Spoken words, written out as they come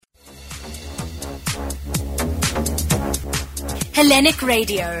Hellenic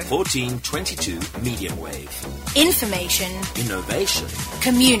Radio. 1422 medium wave. Information. Innovation.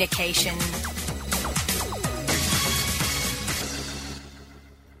 Communication.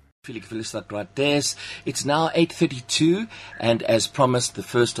 It's now 8:32, and as promised, the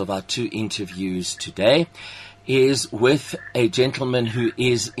first of our two interviews today is with a gentleman who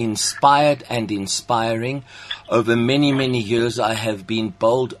is inspired and inspiring. Over many, many years, I have been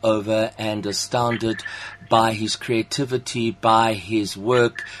bowled over and astounded by his creativity, by his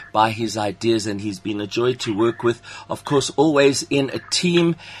work, by his ideas, and he's been a joy to work with. Of course, always in a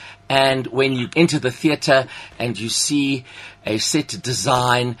team. And when you enter the theatre and you see a set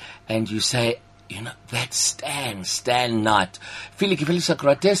design and you say, you know, that's Stan Knight. Don't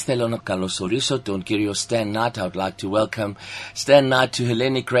carry your Stan Knight. I would like to welcome Stan Knight to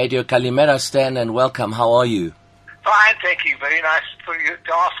Hellenic Radio. Kalimera, Stan, and welcome. How are you? Fine, thank you. Very nice for you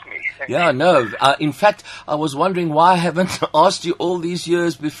to ask me. In fact, I was wondering why I haven't asked you all these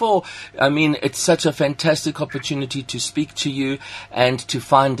years before. I mean, it's such a fantastic opportunity to speak to you and to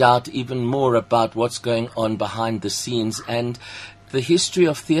find out even more about what's going on behind the scenes and the history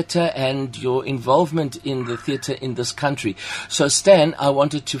of theatre and your involvement in the theatre in this country. So, Stan, I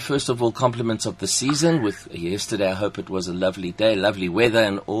wanted to, first of all, compliments of the season with yesterday. I hope it was a lovely day, lovely weather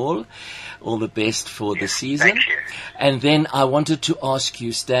and all. All the best for the season. Thank you. And then I wanted to ask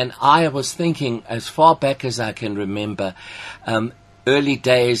you, Stan, I was thinking as far back as I can remember, early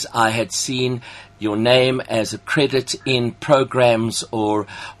days I had seen your name as a credit in programs or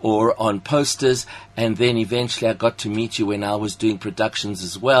on posters, and then eventually I got to meet you when I was doing productions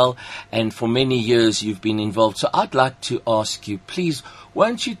as well, and for many years you've been involved. So I'd like to ask you, please,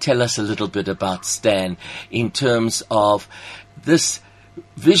 won't you tell us a little bit about Stan in terms of this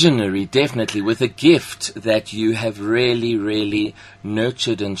visionary, definitely, with a gift that you have really, really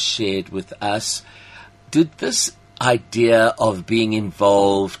nurtured and shared with us. Did this idea of being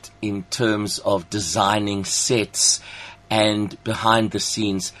involved in terms of designing sets and behind the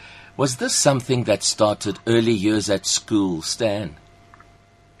scenes, was this something that started early years at school, Stan?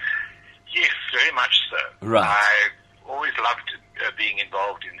 Yes, very much so. Right. I've always loved being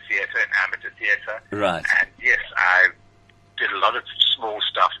involved in theatre and amateur theatre. Right. And yes, I did a lot of small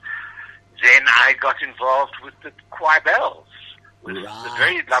stuff. Then I got involved with the choir bells, with a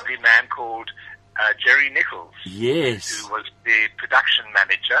very lovely man called Renos Nicos. Yes. Who was the production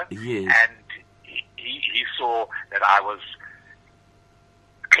manager. Yes. And he saw that I was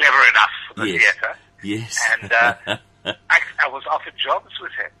clever enough for the theatre. Yes. And I was offered jobs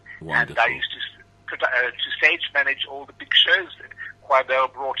with him. Wonderful. And I used to stage manage all the big shows that Choir Bell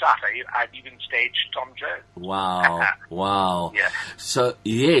brought out. I've even staged Tom Jones. Wow.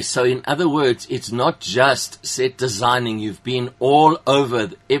 Yeah. So in other words, it's not just set designing. You've been all over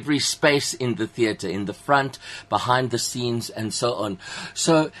every space in the theatre, in the front, behind the scenes, and so on.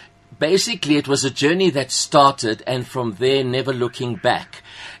 So basically, it was a journey that started, and from there, never looking back.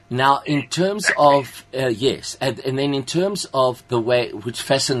 Now, in terms of, and then in terms of the way, which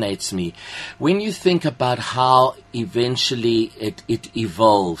fascinates me, when you think about how eventually it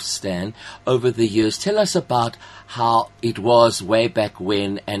evolves, Stan, over the years, tell us about how it was way back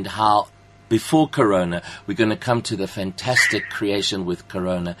when and how before Corona. We're going to come to the fantastic creation with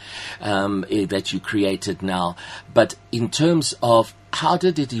Corona that you created now. But in terms of how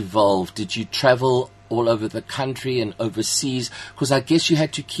did it evolve? Did you travel all over the country and overseas? Because I guess you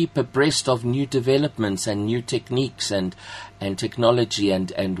had to keep abreast of new developments and new techniques and technology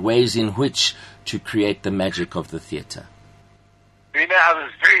and ways in which to create the magic of the theatre. You know, I was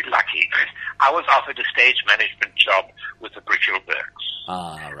very lucky. I was offered a stage management job with the Brickhill Burks.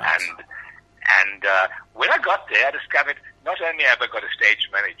 Right. And when I got there, I discovered not only have I got a stage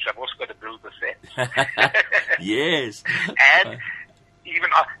manager, I've also got to build the set. Yes. And even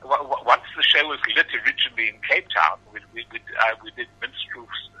once the show was lit originally in Cape Town, we did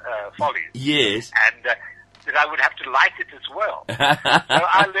Minstrel's Follies. Yes. And that I would have to light it as well. So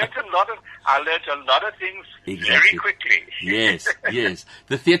I learned a lot of things very quickly. Yes.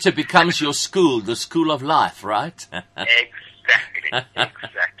 The theatre becomes your school, the school of life, right? Exactly.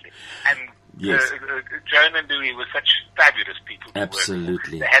 And Joan and Louis were such fabulous people to Absolutely. work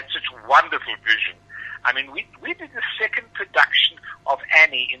with. They had such wonderful vision. I mean, we did the second production of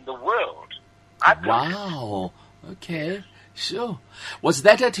Annie in the world. Wow. Okay. Sure. Was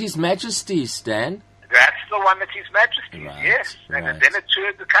that at His Majesty's, Stan? That's the one at His Majesty's, Right, yes. right. And then it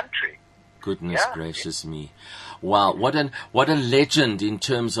toured the country. Goodness gracious me. Wow, what a legend in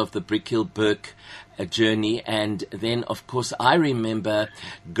terms of the Brickhill Burke journey. And then, of course, I remember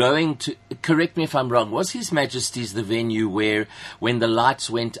going to, correct me if I'm wrong, was His Majesty's the venue where when the lights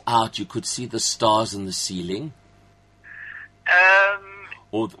went out you could see the stars in the ceiling?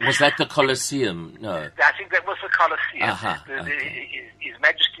 Or was that the Colosseum? No. I think that was the Colosseum. His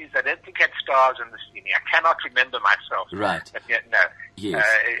Majesty's, I don't think, had stars in the ceiling. I cannot remember myself. Right. But no. Yes.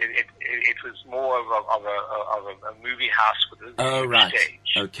 It was more of a movie house with a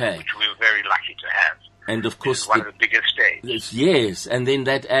stage. Okay. Which we were very lucky to have. And of course, one of the biggest stages. Yes, and then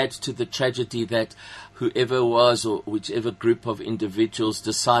that adds to the tragedy that whoever was or whichever group of individuals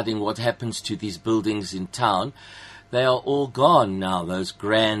deciding what happens to these buildings in town, they are all gone now, those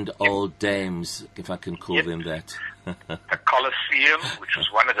grand old dames, if I can call them that. The Colosseum, which was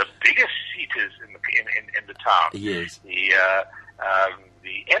one of the biggest theatres in the town. Yes.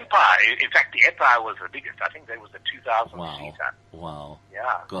 The Empire, in fact, the Empire was the biggest. I think there was a 2,000 seater. Wow.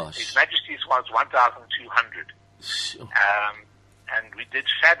 Yeah. Gosh. His Majesty's was 1,200. Sure. And we did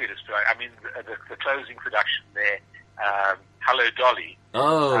fabulous. I mean, the closing production there, Hello Dolly.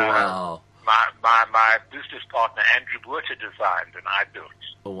 Oh, wow. My business partner, Andrew Buerter, designed and I built.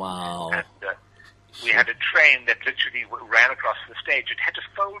 Wow. And we had a train that literally ran across the stage. It had to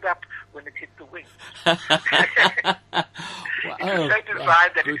fold up when it hit the wings. Wow. It was so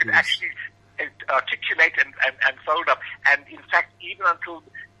designed that it could actually articulate and fold up. And in fact, even until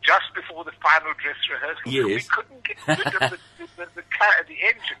just before the final dress rehearsal, we couldn't get rid of the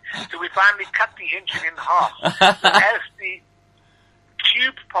engine. So we finally cut the engine in half. So as the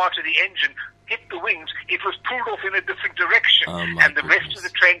tube part of the engine hit the wings, it was pulled off in a different direction, and the rest of the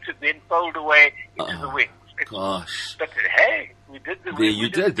train could then fold away into the wings. Gosh. But hey, we did the There you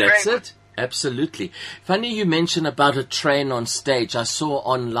did. That's it. Absolutely. Funny you mention about a train on stage. I saw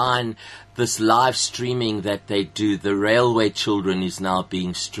online this live streaming that they do. The Railway Children is now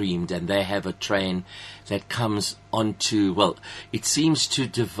being streamed, and they have a train that comes onto, well, it seems to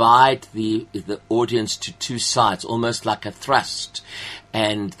divide the audience to two sides, almost like a thrust.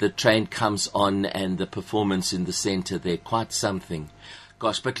 And the train comes on and the performance in the center there, quite something.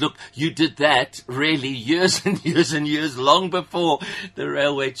 Gosh, but look, you did that really years and years and years, long before the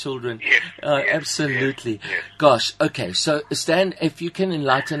Railway Children. Yes, absolutely. Yes. Gosh, okay, so Stan, if you can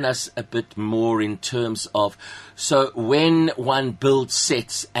enlighten us a bit more in terms of, so when one builds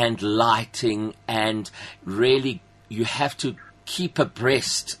sets and lighting and really you have to keep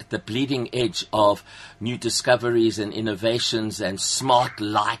abreast the bleeding edge of new discoveries and innovations and smart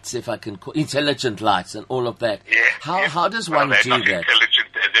lights, if I can call intelligent lights and all of that. Yeah, how does one do not that? Intelligent,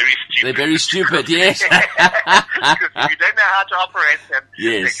 they're very stupid. They're very stupid, yes. Because if you don't know how to operate them,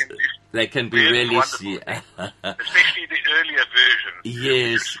 yes, they can be really especially the earlier versions.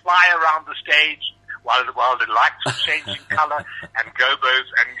 Yes. You fly around the stage while the lights are changing color and gobos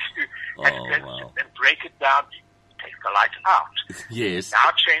and break it down. Take the light out. Yes.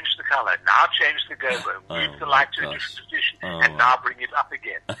 Now change the color. Now change the gobo. Move the light to a different position, and now bring it up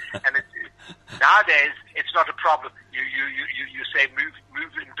again. And nowadays it's not a problem. You say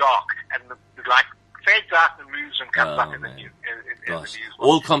move in dark, and the light fades out and moves and comes up in the news.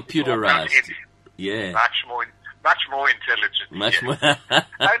 All computerized. Yeah. Much more intelligent. Much more.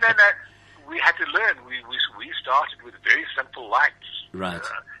 No. We had to learn. We started with very simple lights. Right.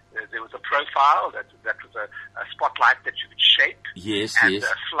 There was a profile that was a spotlight that you could shape. Yes, and yes.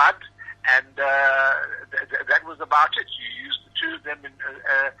 a flood, and that was about it. You used the two of them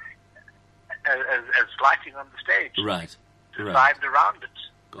as lighting on the stage. Right. Designed around it.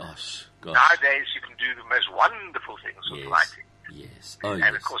 Gosh. Nowadays you can do the most wonderful things with lighting. Yes. And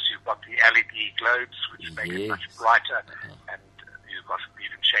of course you've got the LED globes, which make it much brighter, and you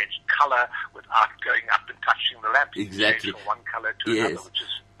can change color without going up and touching the lamp. You can change from one color to another, which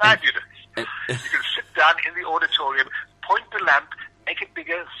is fabulous. You can sit down in the auditorium, point the lamp, make it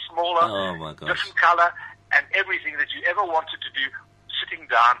bigger, smaller, different color, and everything that you ever wanted to do, sitting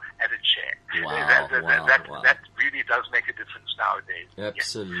down at a chair. Wow. That really does make a difference nowadays.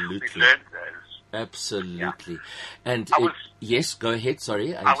 Absolutely. We've learned those. Absolutely. Yeah. And yes, go ahead.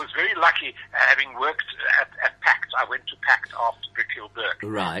 Sorry. I was very lucky having worked at PACT. I went to PACT after Brick Hill Burke.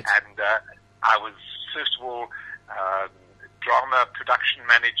 Right. And I was, first of all, drama production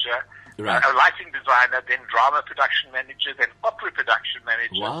manager, a lighting designer, then drama production manager, then opera production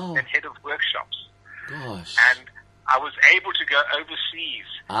manager, then head of workshops. Gosh. And I was able to go overseas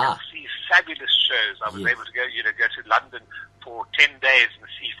and see fabulous shows. I was able to go to London for 10 days and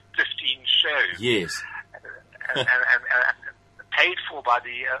see 15 shows. Yes. And paid for by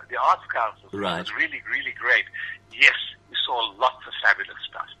the Arts Council. Right. It was really, really great. Yes, we saw lots of fabulous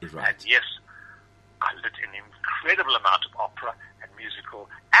stuff. Right. And yes, I lit an incredible amount of opera and musical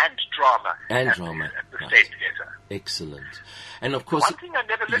and drama at the State Theatre. Excellent. And of course, one thing I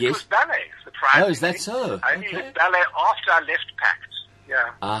never lit was ballet. Surprisingly. Oh, is that so? I only lit ballet after I left PACT.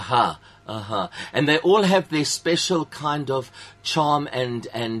 Yeah. Aha. And they all have their special kind of charm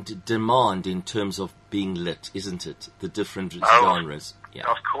and demand in terms of being lit, isn't it? The different genres. Yeah.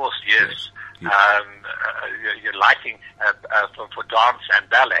 Of course, yes. Your lighting for dance and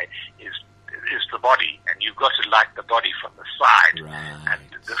ballet is the body, and you've got to light the body from the side. Right. And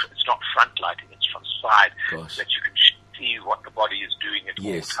it's not front lighting; it's from side, Gosh. so that you can see what the body is doing at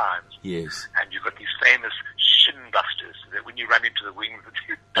all times. Yes. And you've got these famous shin busters that when you run into the wings,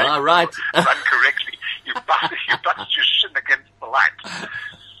 you right. run correctly. You bust your shin against the light.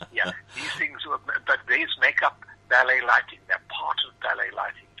 Yeah, these things, but these make up ballet lighting. They're part of ballet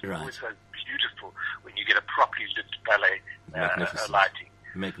lighting. It's always so beautiful when you get a properly lit ballet lighting.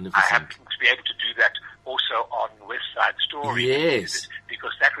 Magnificent. I happen to be able to do that also on West Side Story. Yes.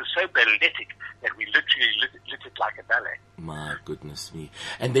 Because that was so balletic that we literally lit it like a ballet. My goodness me.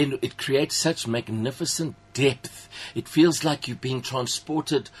 And then it creates such magnificent depth. It feels like you're being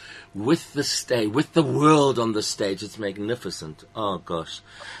transported with the stage, with the world on the stage. It's magnificent. Oh, gosh.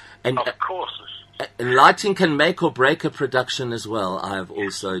 And of course. Lighting can make or break a production as well, I've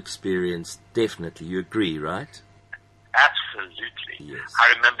also experienced. Definitely. You agree, right? Absolutely. Yes.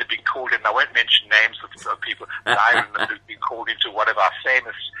 I remember being called in, I won't mention names of people, but I remember being called into one of our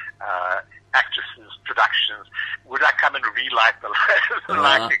famous actresses' productions. Would I come and relight the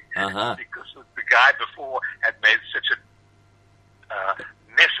lighting? Because the guy before had made such a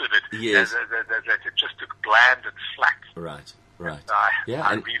mess of it that it just took bland and slack. Right.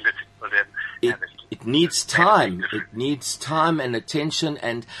 I relit it for them. It needs time. It needs time and attention.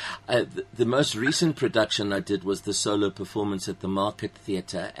 And the most recent production I did was the solo performance at the Market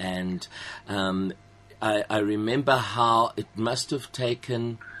Theatre. And I remember how it must have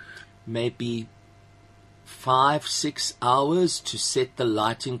taken maybe 5-6 hours to set the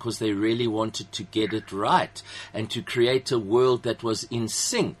lighting, because they really wanted to get it right and to create a world that was in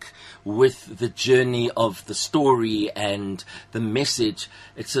sync with the journey of the story and the message.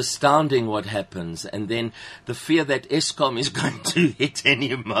 It's astounding what happens. And then the fear that Eskom is going to hit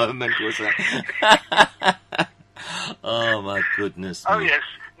any moment was oh my goodness. Oh yes.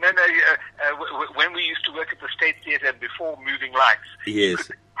 No, when we used to work at the State Theatre and before moving lights, you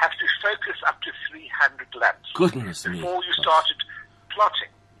could have to focus up to 300 lamps. Goodness me. Before you started plotting.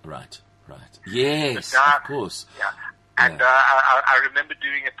 Right. Yes, of course. Yeah. And I remember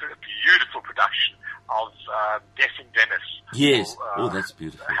doing a beautiful production of Death in Venice. Yes. That's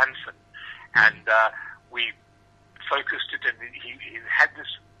beautiful. Hansen. And we focused it, and he had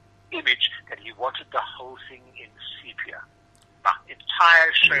this image that he wanted the whole thing in sepia. The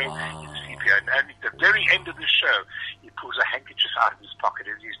entire show in sepia. And at the very end of the show, he pulls a handkerchief out of his pocket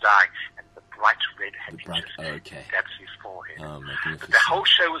as he's dying, and the bright red handkerchief. That's his forehead. Oh, magnificent. But the whole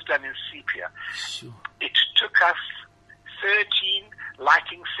show was done in sepia. Sure. It took us 13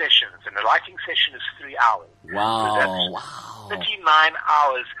 lighting sessions, and a lighting session is 3 hours. Wow. So that's 39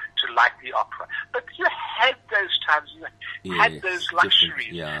 hours to light the opera. But you had those times, you had those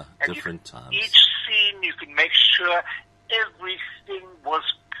luxuries. Different times. Each scene, you can make sure everything was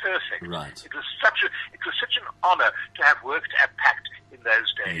perfect. Right. It was such an honor to have worked at PACT in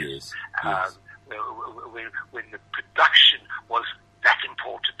those days. Yes. When the production was that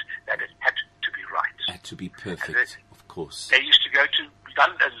important, that it had to be right. It had to be perfect, of course. They used to go to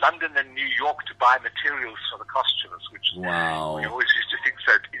London and New York to buy materials for the costumes, which we always used to think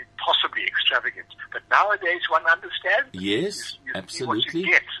so possibly extravagant. But nowadays one understands. Yes, you absolutely. See what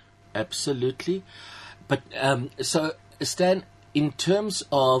you get. Absolutely. But so, Stan, in terms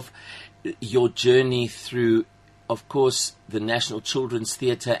of your journey through, of course, the National Children's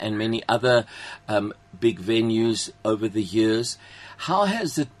Theatre and many other big venues over the years, how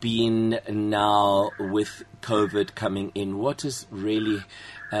has it been now with COVID coming in? What has really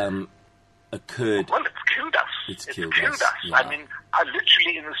occurred? Well, it's killed us. It's killed us. Yeah. I mean, I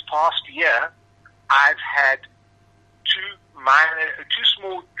literally in this past year, I've had two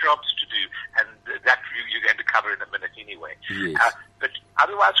small jobs to do, and that you're going to cover in a minute anyway. Yes. But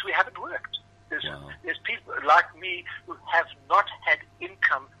otherwise, we haven't worked. There's people like me who have not had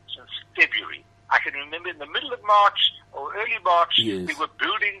income since February. I can remember in the middle of March or early March, we were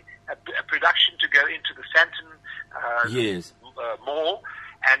building a production to go into the Santon Mall,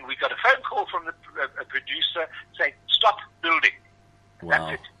 and we got a phone call from the producer saying, "Stop building."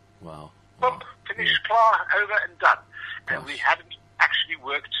 That's it. Wow. Boom, finished, over and done. And we haven't actually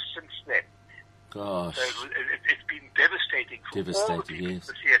worked since then. Gosh. So it's been devastating for all the people in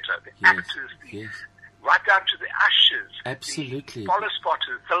the theatre, the actors, right down to the ushers, absolutely, the follow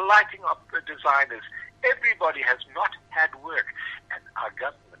spotters, the lighting designers. Everybody has not had work, and our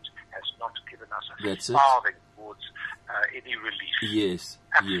government has not given us a farthing towards any relief. Yes.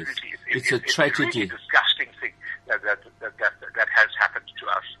 Absolutely. It's a tragedy. It's a really disgusting thing that has happened to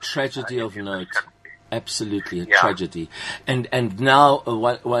us. Tragedy of note. Absolutely a tragedy. And now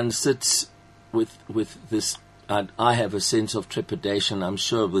one sits with this. I have a sense of trepidation, I'm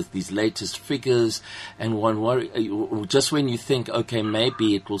sure, with these latest figures, and one worry. Just when you think, okay,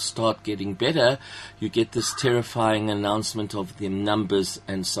 maybe it will start getting better, you get this terrifying announcement of the numbers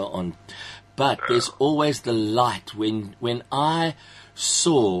and so on. But there's always the light. When I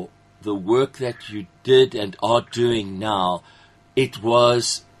saw the work that you did and are doing now, it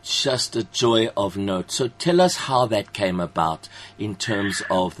was just a joy of note. So tell us how that came about in terms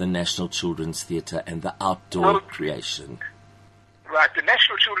of the National Children's Theatre and the outdoor creation. Right, the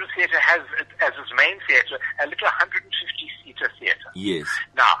National Children's Theatre has as its main theatre a little 150-seater theatre. Yes.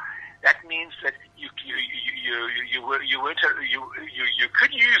 Now, that means that you could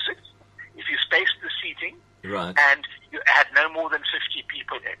use it if you spaced the seating, right, and you had no more than 50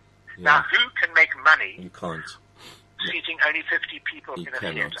 people in. Yeah. Now, who can make money? You can't. Seating only 50 people in a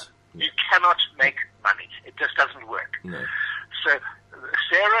theatre. No. You cannot make money. It just doesn't work. No. So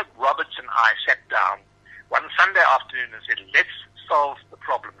Sarah Roberts and I sat down one Sunday afternoon and said, let's solve the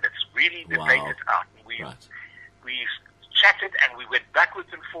problem. Let's really debate it out. And we chatted and we went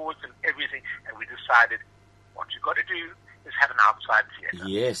backwards and forwards and everything, and we decided what you've got to do is have an outside theatre.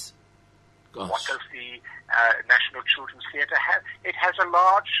 Yes. Gosh. What does the National Children's Theatre have? It has a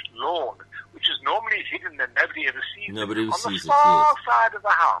large lawn, which is normally hidden and nobody ever sees it, on the far side of the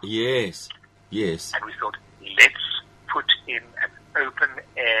house. Yes, yes. And we thought, let's put in an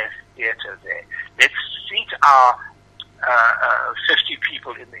open-air theatre there. Let's seat our 50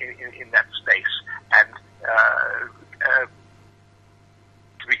 people in that space and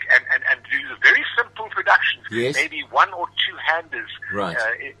do very simple productions, yes, maybe one or two handers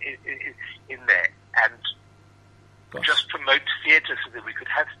in there, and just promote theatre so that we could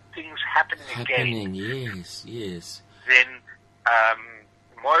have things happening again. Yes, yes. Then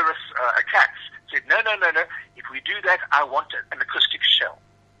Moira Katz said, no. If we do that, I want an acoustic shell.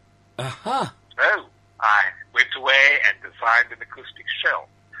 So I went away and designed an acoustic shell.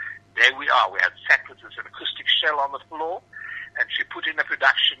 There we are. We had sat with an acoustic shell on the floor, and she put in a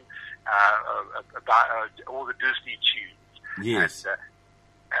production about all the Disney tunes. Yes.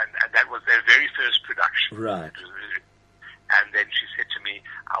 And that was their very first production. Right. And then she said to me,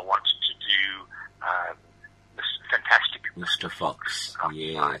 I want to do Fantastic Mr. Fox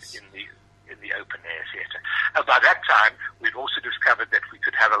yes, in the open air theatre. By that time, we'd also discovered that we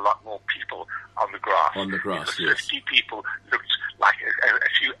could have a lot more people on the grass. On the grass, yes. 50 people looked like a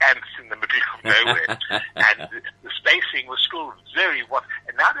few ants in the middle of nowhere. And the spacing was still very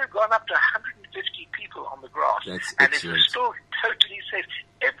and now they've gone up to 150 people on the grass. That's and excellent. It is still totally safe.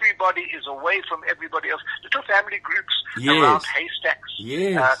 Everybody is away from everybody else. Little family groups around haystacks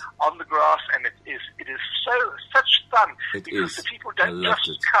on the grass, and it is such fun because the people don't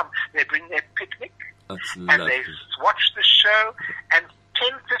just come. They bring their picnic and they watch the show, and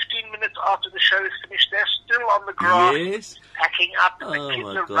 10-15 minutes after the show is finished, they're still on the grass, packing up, and the kids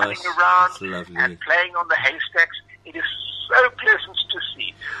are running around and playing on the haystacks. It is so pleasant to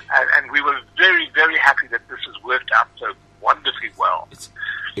see, and we were very, very happy that this has worked out so wonderfully well.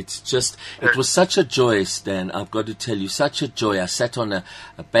 It's just, it was such a joy, Stan, I've got to tell you, such a joy. I sat on a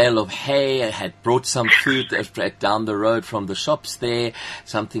bale of hay, I had brought some food down the road from the shops there,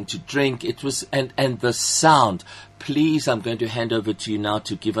 something to drink. It was, and the sound. Please, I'm going to hand over to you now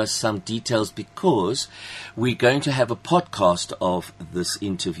to give us some details, because we're going to have a podcast of this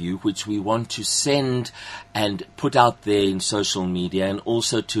interview, which we want to send and put out there in social media, and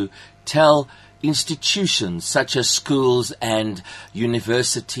also to tell institutions such as schools and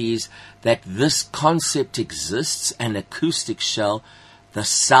universities that this concept exists, an acoustic shell. The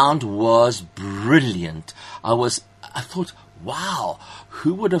sound was brilliant. I thought, wow,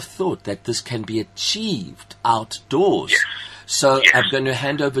 who would have thought that this can be achieved outdoors? Yes. So I'm going to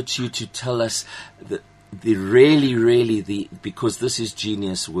hand over to you to tell us because this is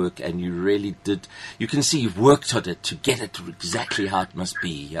genius work, and you really did, you can see you've worked on it to get it exactly how it must be,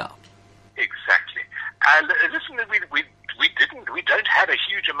 yeah. Exactly. Listen, we don't have a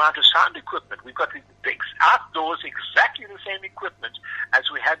huge amount of sound equipment. We've got the outdoors exactly the same equipment as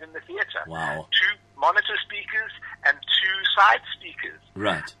we have in the theatre. Wow. 2 monitor speakers and 2 side speakers.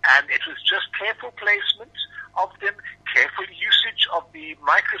 Right. And it was just careful placement of them, careful usage of the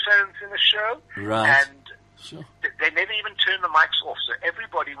microphones in the show. Right. And sure. They never even turn the mics off. So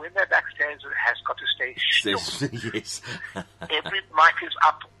everybody, when they're backstage, has got to stay still. Yes. Every mic is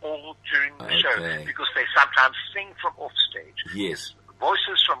up all during the show, because they sometimes sing from off stage. Yes.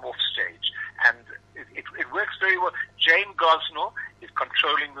 Voices from off stage. And it works very well. Jane Gosnell is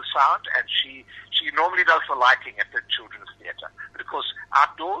controlling the the sound, and she normally does the lighting at the children's theatre. But of course,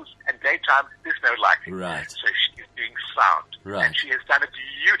 outdoors and daytime, there's no lighting. Right. So she's doing sound. Right. And she has done a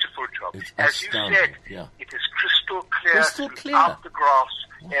beautiful job. It's As you said, it is crystal clear throughout the grass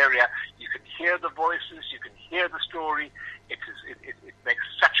area. You can hear the voices, you can hear the story. It makes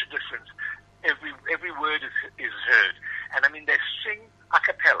such a difference. Every word is heard. And I mean, they sing a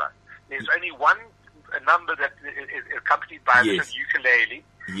cappella. There's only a number that is accompanied by a ukulele,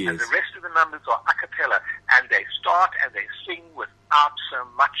 and the rest of the numbers are a cappella, and they start and they sing without so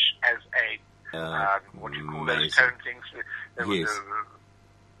much as a what do you call those tone things? They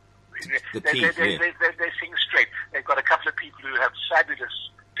sing straight. They've got a couple of people who have fabulous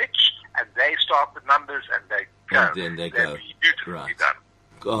pitch, and they start the numbers and they go. And then they go. Beautifully done.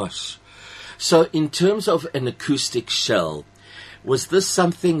 Gosh. So in terms of an acoustic shell, was this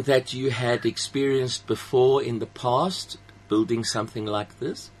something that you had experienced before in the past, building something like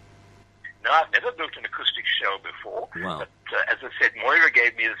this? No, I've never built an acoustic shell before. Wow. But as I said, Moira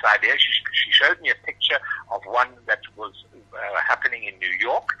gave me this idea. She showed me a picture of one that was happening in New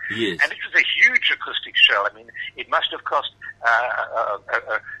York. Yes. And it was a huge acoustic shell. I mean, it must have cost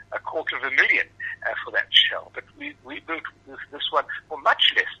 $250,000 for that shell. But we built this one for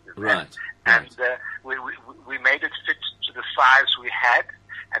much less than that. And we made it fit to the size we had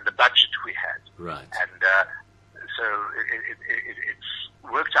and the budget we had. Right. And so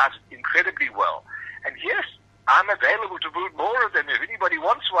it's worked out incredibly well. And yes, I'm available to build more of them. If anybody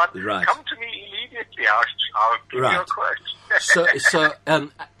wants one, come to me immediately. I'll give you a quote. So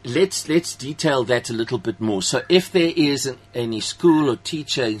let's detail that a little bit more. So if there is any school or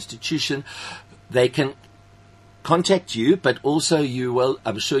teacher institution, they can contact you, but also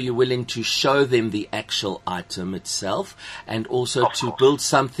I'm sure you're willing to show them the actual item itself, and also to build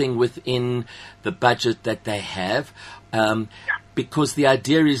something within the budget that they have, because the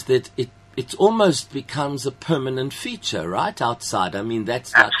idea is that it almost becomes a permanent feature, right, outside. I mean,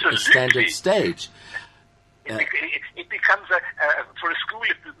 that's like a standard stage. It becomes for a school,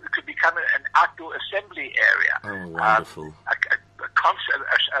 it could become an outdoor assembly area. Oh, wonderful. A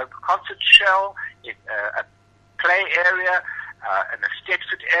concert shell, a play area, an estate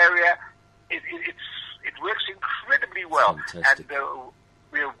fit area. It works incredibly well. Fantastic. And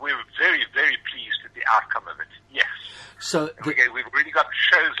we're very, very pleased with the outcome of it. Yes. So we've already got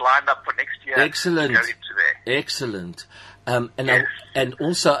shows lined up for next year. Excellent. To go into there. Excellent. And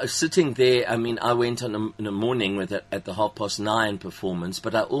also sitting there, I mean, I went in the morning at the 9:30 performance,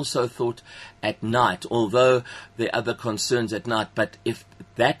 but I also thought at night, although there are other concerns at night, but if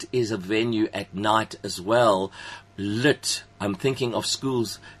that is a venue at night as well, lit, I'm thinking of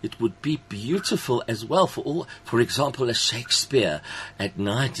schools, it would be beautiful as well for example, a Shakespeare at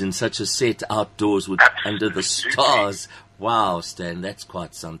night in such a set outdoors under the stars. Wow, Stan, that's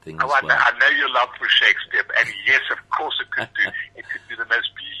quite something as well. I know your love for Shakespeare, and yes, of course it could be the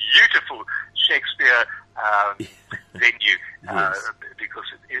most beautiful Shakespeare venue, because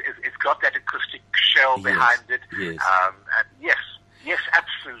it's got that acoustic shell behind it. Yes. And yes,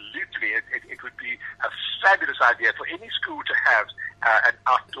 absolutely. It would be a fabulous idea for any school to have an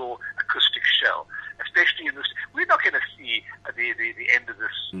outdoor acoustic shell, especially in this. We're not going to see the end of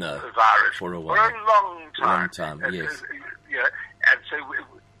this virus for a while. For a long time. Yes. And so,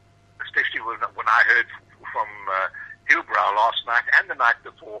 especially when I heard from Hillbrow last night and the night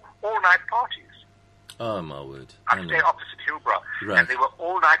before, all-night parties. Oh, my word. I stay opposite Hillbrow, and there were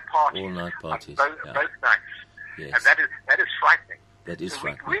all-night parties. All-night parties. Both nights. Yes. And that is frightening. That is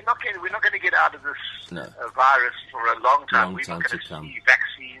frightening. We're not going to get out of this virus for a long time. We're not going to see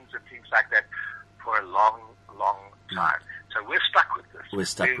vaccines and things like that for a long, long time. So we're stuck with this. We're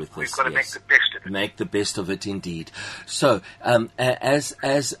stuck with this. We've got to make the best of it. Make the best of it, indeed. So, as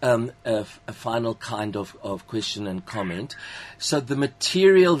a final kind of question and comment, so the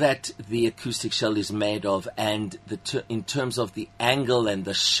material that the acoustic shell is made of, and in terms of the angle and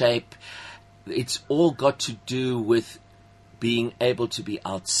the shape, it's all got to do with being able to be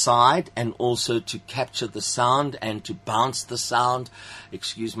outside and also to capture the sound and to bounce the sound.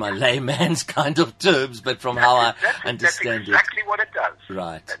 Excuse my layman's kind of terms, but from how I understand it. That's exactly what it does.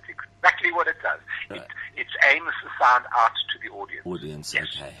 Right. That's exactly what it does. Right. It aims the sound out to the audience. Yes.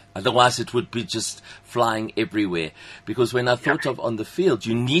 Okay. Otherwise it would be just flying everywhere. Because when I thought of on the field,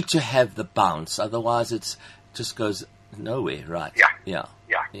 you need to have the bounce. Otherwise it just goes nowhere, right? Yeah.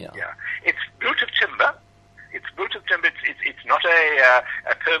 It's built of timber. It's not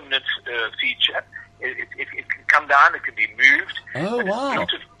a permanent feature. It can come down. It can be moved. Oh, wow.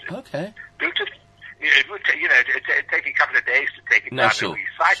 Okay. It would take a couple of days to take it down and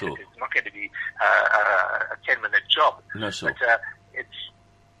resite it. It's not going to be a 10-minute job. No, sure. But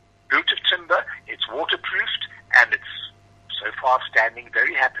are standing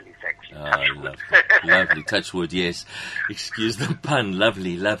very happily, thank you. Lovely. Lovely. Touch wood, yes. Excuse the pun.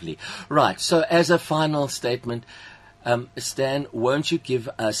 Lovely, lovely. Right, so as a final statement, Stan, won't you give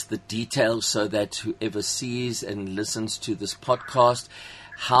us the details so that whoever sees and listens to this podcast,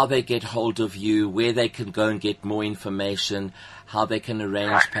 how they get hold of you, where they can go and get more information, how they can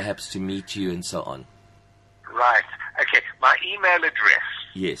arrange perhaps to meet you and so on? Right. Okay. My email address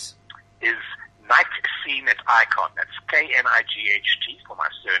is nightscene at Icon. That's Knight for my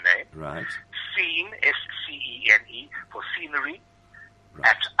surname. Right. Scene, SCENE, for scenery,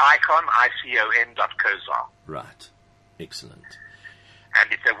 at icon, ICON.co.za. Right. Excellent.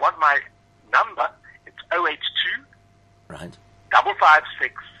 And if they want my number, it's 082 right.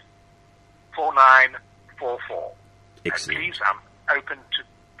 556 4944. Excellent. And please, I'm open to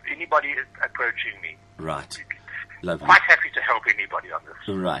anybody approaching me. Right. Lovely. Quite happy to help anybody on this.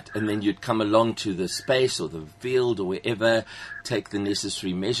 Right. And then you'd come along to the space or the field or wherever, take the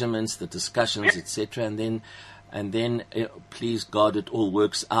necessary measurements, the discussions, etc. And then, please God, it all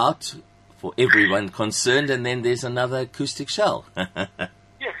works out for everyone concerned. And then there's another acoustic shell.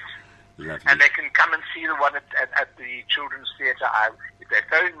 Yes. Lovely. And they can come and see the one at the Children's Theatre. If they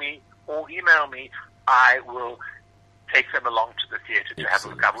phone me or email me, I will take them along to the theatre to have a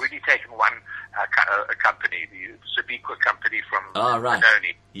look. I've already taken one a company, the Sabiqua company from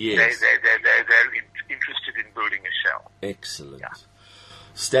Benoni. Yes. They're interested in building a shell. Excellent. Yeah.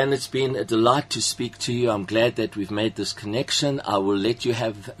 Stan, it's been a delight to speak to you. I'm glad that we've made this connection. I will let you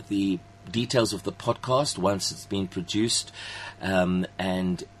have the details of the podcast once it's been produced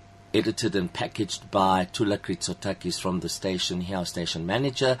and edited and packaged by Tula Kritsotakis from the station here, our station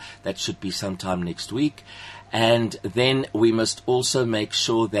manager. That should be sometime next week. And then we must also make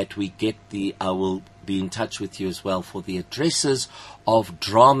sure that we get I will be in touch with you as well for the addresses of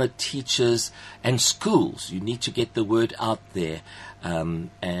drama teachers and schools. You need to get the word out there.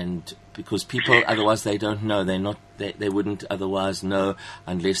 And because people, otherwise they don't know. They wouldn't otherwise know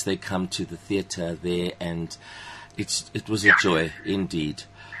unless they come to the theatre there. And it was a joy indeed.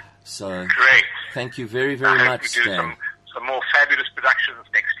 So great. Thank you very, very much, Stan. Some more fabulous productions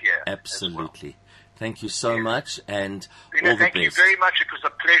next year. Absolutely. Thank you so much, and all the best. Thank you very much. It was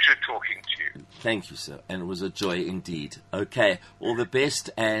a pleasure talking to you. Thank you, sir, and it was a joy indeed. Okay, all the best,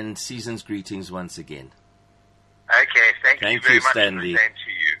 and season's greetings once again. Okay, thank you very much. Stanley. And the same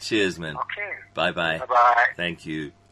to you. Cheers, man. Okay. Bye-bye. Bye-bye. Thank you.